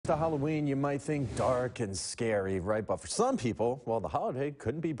to Halloween, you might think dark and scary, right? But for some people, well, the holiday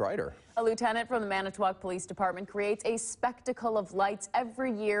couldn't be brighter. A lieutenant from the Manitowoc Police Department creates a spectacle of lights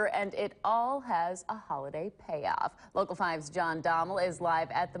every year, and it all has a holiday payoff. Local 5's John Dommel is live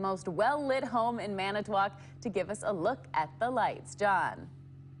at the most well-lit home in Manitowoc to give us a look at the lights. John.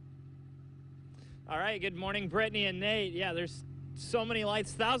 All right, good morning, Brittany and Nate. Yeah, there's so many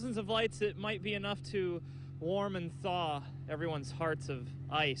lights, thousands of lights, it might be enough to warm and thaw everyone's hearts of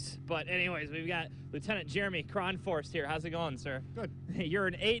ice. But anyways, we've got Lieutenant Jeremy Cronforst here. How's it going, sir? Good. You're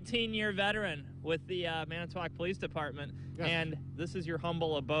an 18-year veteran with the Manitowoc Police Department, yes. And this is your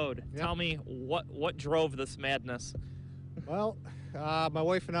humble abode. Yep. Tell me what drove this madness? Well, my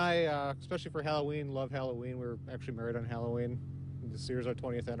wife and I, especially for Halloween, love Halloween. We were actually married on Halloween. This year's our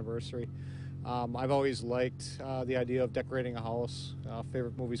 20th anniversary. I've always liked the idea of decorating a house.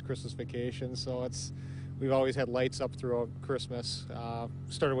 Favorite movie's Christmas Vacation, so we've always had lights up throughout Christmas.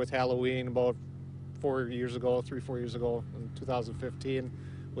 Started with Halloween about 4 years ago, 3-4 years ago in 2015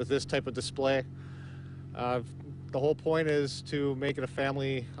 with this type of display. The whole point is to make it a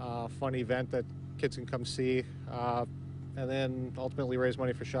family fun event that kids can come see and then ultimately raise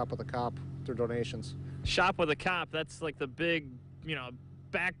money for Shop with a Cop through donations. Shop with a Cop, that's like the big,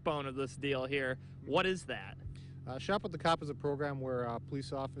 backbone of this deal here. What is that? Shop with the Cop is a program where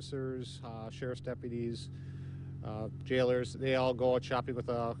police officers, sheriff's deputies, jailers, they all go out shopping with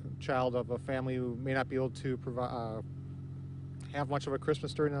a child of a family who may not be able to have much of a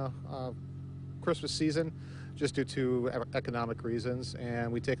Christmas during a Christmas season just due to economic reasons.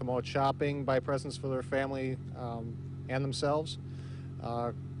 And we take them out shopping, buy presents for their family and themselves,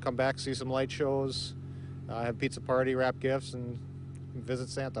 come back, see some light shows, have pizza party, wrap gifts, and visit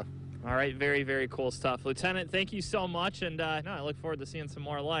Santa. All right, very, very cool stuff. Lieutenant, thank you so much, and I look forward to seeing some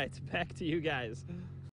more lights. Back to you guys.